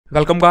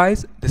Welcome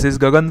guys, this is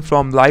Gagan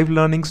from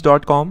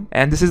livelearnings.com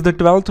and this is the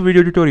 12th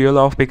video tutorial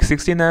of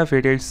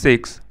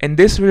PIC16F886. In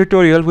this video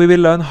tutorial, we will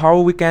learn how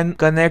we can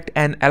connect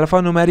an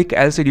alphanumeric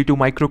LCD to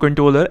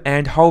microcontroller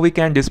and how we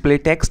can display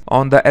text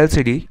on the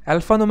LCD.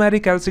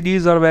 Alphanumeric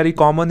LCDs are very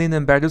common in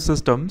embedded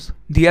systems.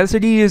 The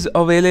LCD is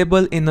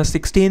available in a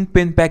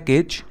 16-pin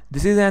package.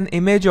 This is an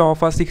image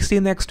of a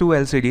 16x2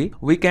 LCD.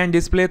 We can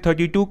display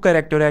 32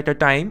 characters at a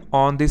time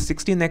on this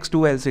 16x2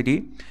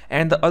 LCD,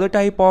 and the other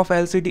type of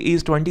LCD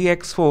is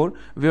 20x4,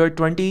 where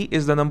 20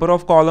 is the number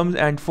of columns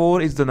and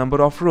 4 is the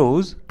number of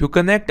rows. To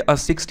connect a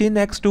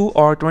 16x2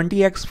 or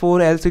 20x4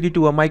 LCD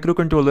to a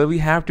microcontroller, we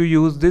have to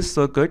use this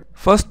circuit.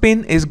 First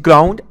pin is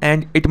ground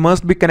and it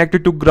must be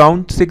connected to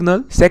ground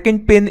signal.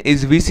 Second pin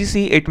is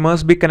VCC, it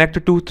must be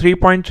connected to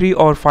 3.3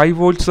 or 5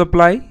 volt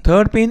supply.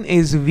 Third pin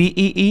is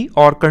VEE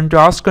or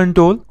contrast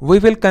control. We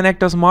will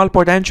connect a small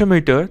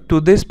potentiometer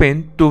to this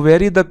pin to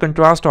vary the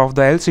contrast of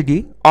the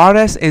LCD.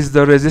 RS is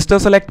the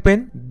resistor select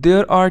pin.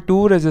 There are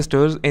two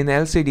resistors in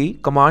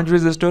LCD, command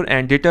resistor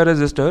and data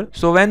resistor.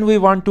 So when we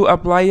want to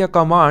apply a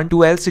command to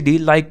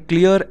LCD like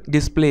clear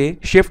display,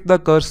 shift the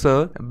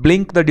cursor,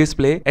 blink the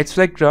display,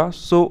 etc.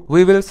 So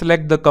we will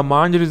select the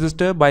command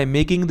resistor by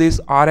making this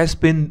RS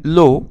pin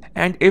low,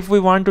 and if we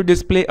want to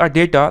display a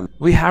data,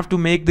 we have to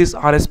make this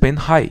RS pin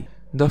high.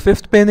 The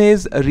fifth pin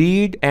is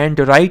read and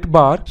write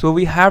bar, so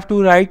we have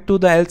to write to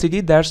the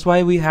LCD, that's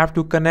why we have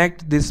to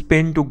connect this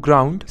pin to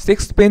ground.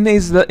 Sixth pin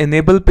is the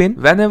enable pin.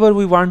 Whenever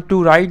we want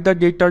to write the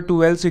data to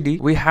LCD,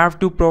 we have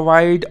to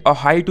provide a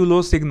high to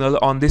low signal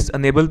on this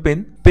enable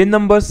pin. Pin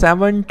number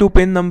 7 to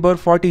pin number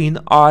 14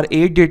 are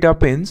 8 data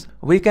pins.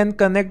 We can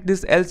connect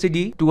this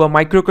LCD to a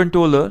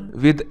microcontroller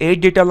with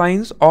 8 data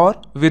lines or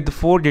with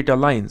 4 data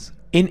lines.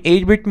 In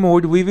 8-bit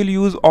mode, we will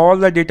use all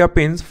the data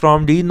pins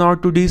from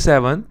D0 to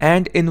D7,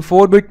 and in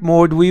 4-bit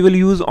mode, we will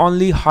use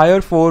only higher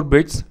 4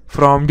 bits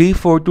from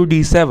D4 to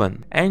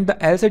D7. And the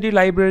LCD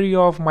library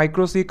of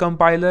MikroC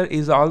compiler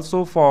is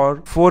also for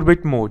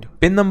 4-bit mode.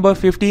 Pin number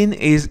 15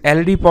 is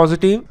LED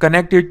positive,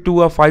 connected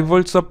to a 5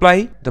 volt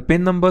supply. The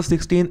pin number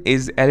 16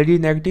 is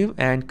LED negative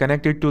and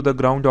connected to the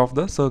ground of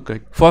the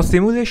circuit. For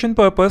simulation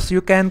purpose,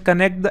 you can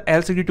connect the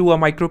LCD to a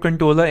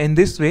microcontroller in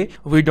this way.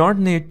 We don't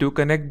need to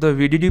connect the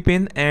VDD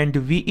pin and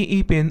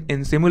VEE pin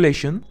in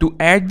simulation. To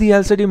add the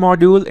LCD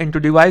module into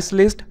device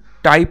list,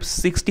 type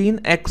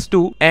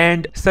 16x2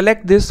 and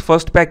select this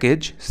first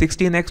package,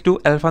 16x2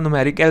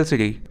 alphanumeric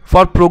LCD.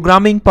 For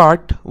programming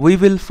part, we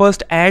will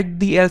first add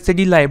the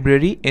LCD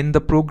library in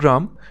the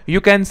program.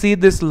 You can see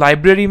this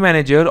library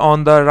manager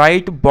on the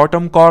right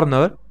bottom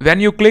corner. When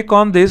you click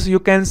on this, you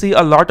can see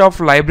a lot of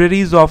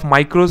libraries of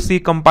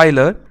MikroC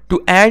compiler.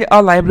 To add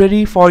a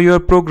library for your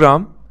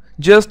program,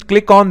 just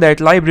click on that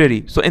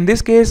library. So in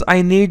this case,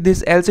 I need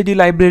this LCD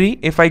library.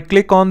 If I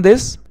click on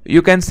this,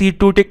 you can see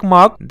 2 tick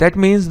mark. That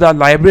means the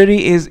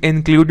library is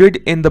included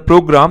in the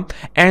program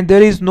and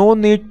there is no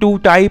need to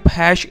type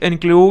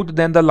 #include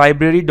then the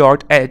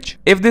library.h.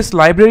 If this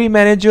library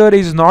manager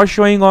is not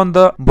showing on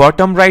the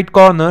bottom right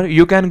corner,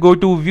 you can go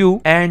to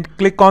view and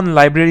click on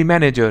library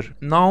manager.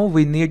 Now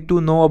we need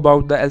to know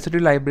about the LCD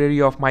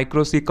library of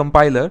MikroC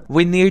compiler.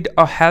 We need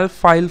a help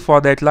file for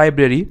that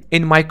library.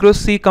 In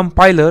MikroC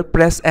compiler,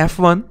 press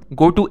F1,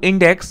 go to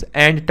index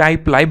and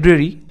type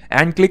library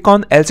and click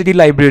on LCD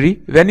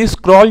library. When you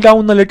scroll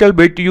down a little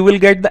bit, you will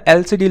get the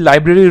LCD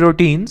library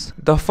routines.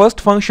 The first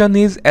function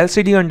is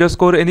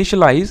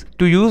LCD_initialize.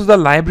 To use the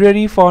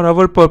library for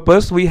our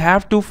purpose, we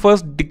have to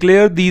first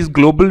declare these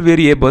global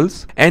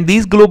variables, and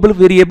these global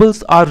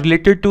variables are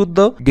related to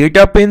the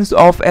data pins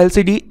of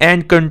LCD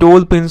and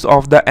control pins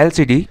of the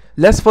LCD.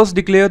 Let's first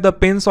declare the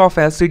pins of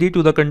LCD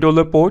to the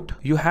controller port.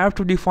 You have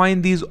to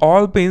define these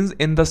all pins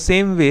in the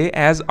same way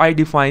as I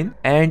define,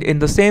 and in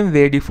the same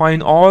way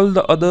define all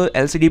the other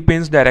LCD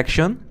pins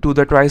direction to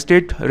the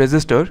tri-state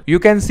resistor. You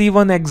can see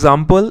one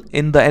example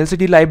in the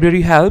LCD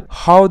library help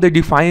how they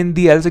define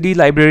the LCD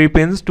library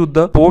pins to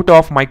the port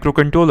of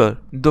microcontroller.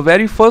 The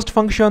very first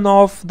function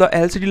of the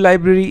LCD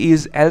library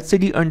is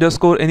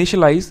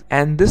LCD_initialize,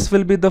 and this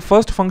will be the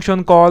first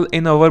function call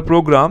in our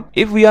program.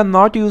 If we are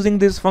not using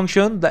this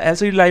function, the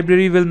LCD library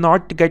will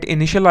not get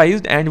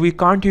initialized and we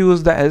can't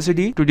use the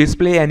LCD to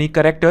display any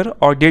character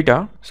or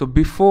data. So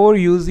before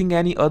using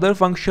any other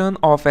function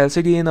of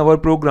LCD in our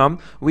program,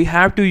 we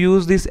have to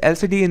use this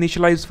LCD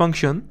initialize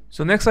function.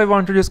 So next I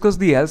want to discuss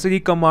the LCD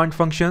command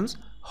functions.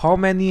 How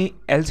many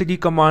LCD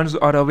commands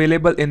are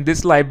available in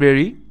this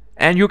library?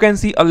 And you can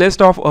see a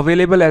list of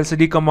available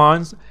LCD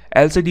commands: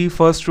 LCD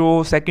first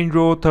row, second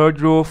row,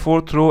 third row,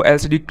 fourth row,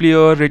 LCD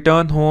clear,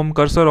 return home,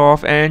 cursor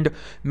off, and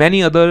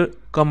many other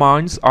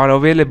commands are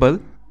available.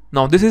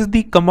 Now this is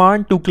the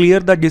command to clear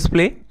the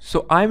display.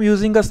 So I'm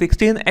using a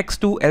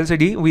 16x2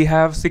 LCD. We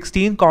have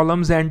 16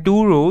 columns and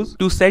 2 rows.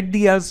 To set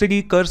the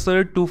LCD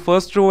cursor to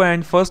first row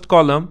and first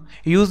column,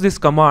 use this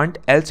command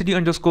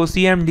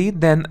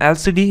LCD_cmd then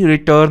LCD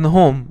return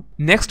home.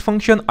 Next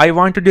function I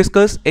want to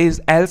discuss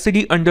is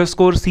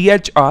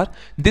LCD_CHR.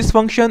 This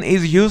function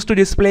is used to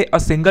display a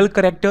single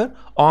character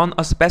on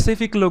a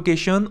specific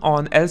location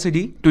on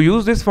LCD. To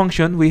use this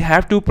function, we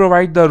have to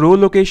provide the row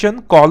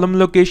location, column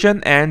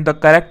location, and the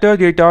character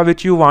data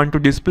which you want to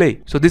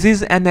display. So this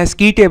is an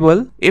ASCII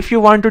table. If you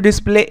want to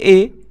display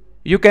A,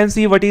 you can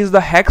see what is the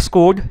hex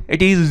code.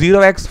 It is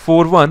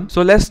 0x41.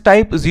 So let's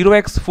type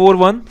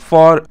 0x41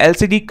 for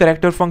LCD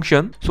character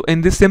function. So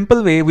in this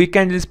simple way, we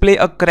can display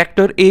a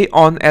character A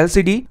on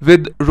LCD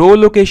with row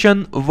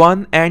location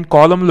 1 and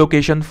column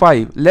location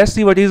 5. Let's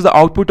see what is the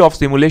output of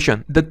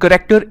simulation. The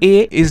character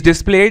A is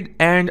displayed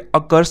and a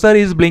cursor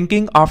is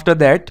blinking after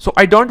that. So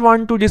I don't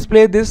want to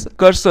display this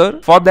cursor.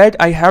 For that,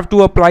 I have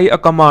to apply a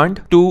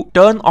command to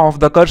turn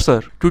off the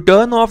cursor. To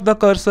turn off the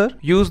cursor,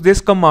 use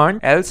this command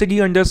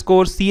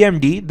LCD_CMD,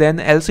 then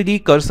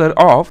LCD cursor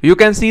off. You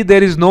can see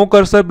there is no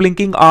cursor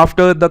blinking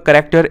after the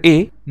character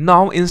A.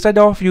 Now instead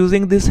of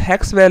using this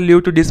hex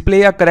value to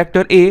display a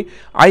character A,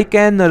 I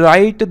can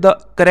write the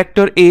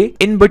character A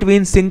in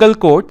between single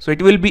quote, so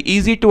it will be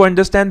easy to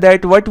understand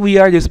that what we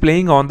are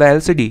displaying on the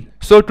LCD.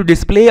 So to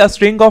display a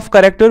string of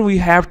character, we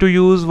have to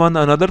use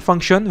another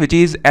function which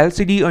is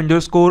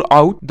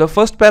LCD_out. The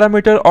first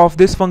parameter of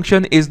this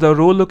function is the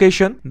row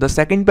location. The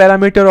second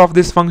parameter of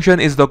this function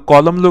is the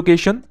column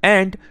location.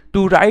 And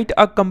to write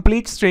a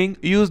complete string,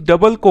 use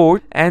double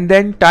quote and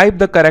then type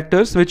the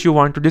characters which you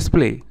want to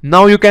display.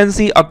 Now you can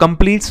see a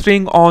complete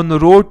string on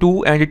row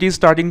 2 and it is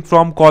starting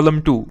from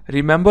column 2.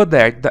 Remember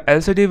that the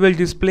LCD will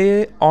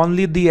display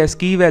only the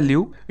ASCII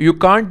value. You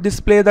can't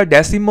display the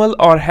decimal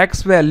or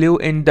hex value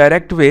in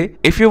direct way.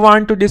 If you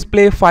want to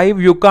display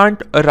 5, you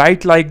can't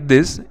write like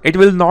this. It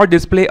will not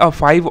display a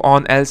 5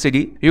 on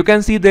LCD. You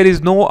can see there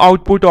is no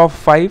output of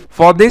 5.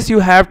 For this, you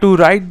have to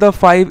write the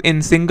 5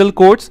 in single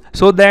quotes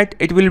so that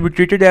it will be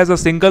treated as a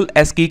single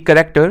ASCII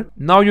character.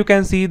 Now you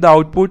can see the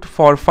output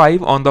for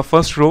 5 on the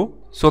first row.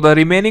 So the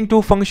remaining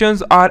two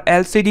functions are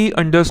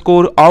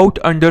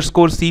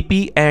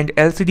LCD_out_CP and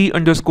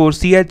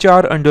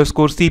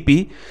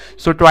LCD_CHR_CP.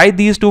 So try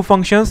these two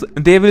functions.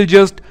 They will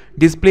just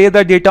display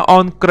the data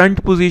on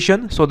current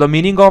position. So the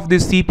meaning of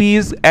this CP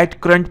is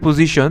at current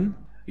position.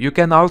 You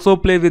can also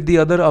play with the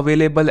other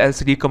available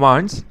LCD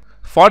commands.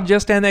 For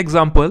just an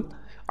example,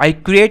 I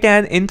create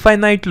an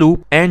infinite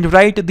loop and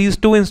write these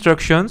two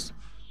instructions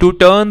to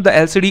turn the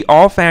LCD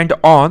off and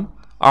on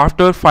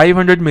after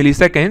 500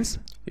 milliseconds.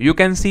 You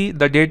can see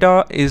the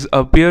data is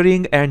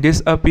appearing and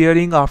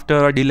disappearing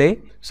after a delay.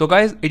 So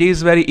guys, it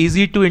is very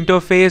easy to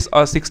interface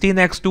a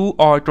 16x2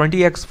 or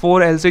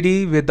 20x4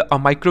 LCD with a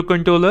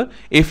microcontroller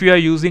if you are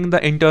using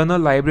the internal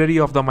library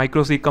of the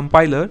MikroC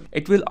compiler.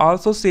 It will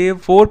also save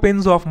 4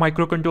 pins of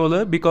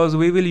microcontroller because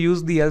we will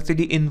use the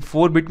LCD in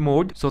 4-bit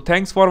mode. So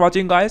thanks for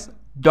watching guys.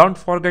 Don't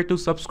forget to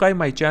subscribe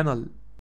my channel.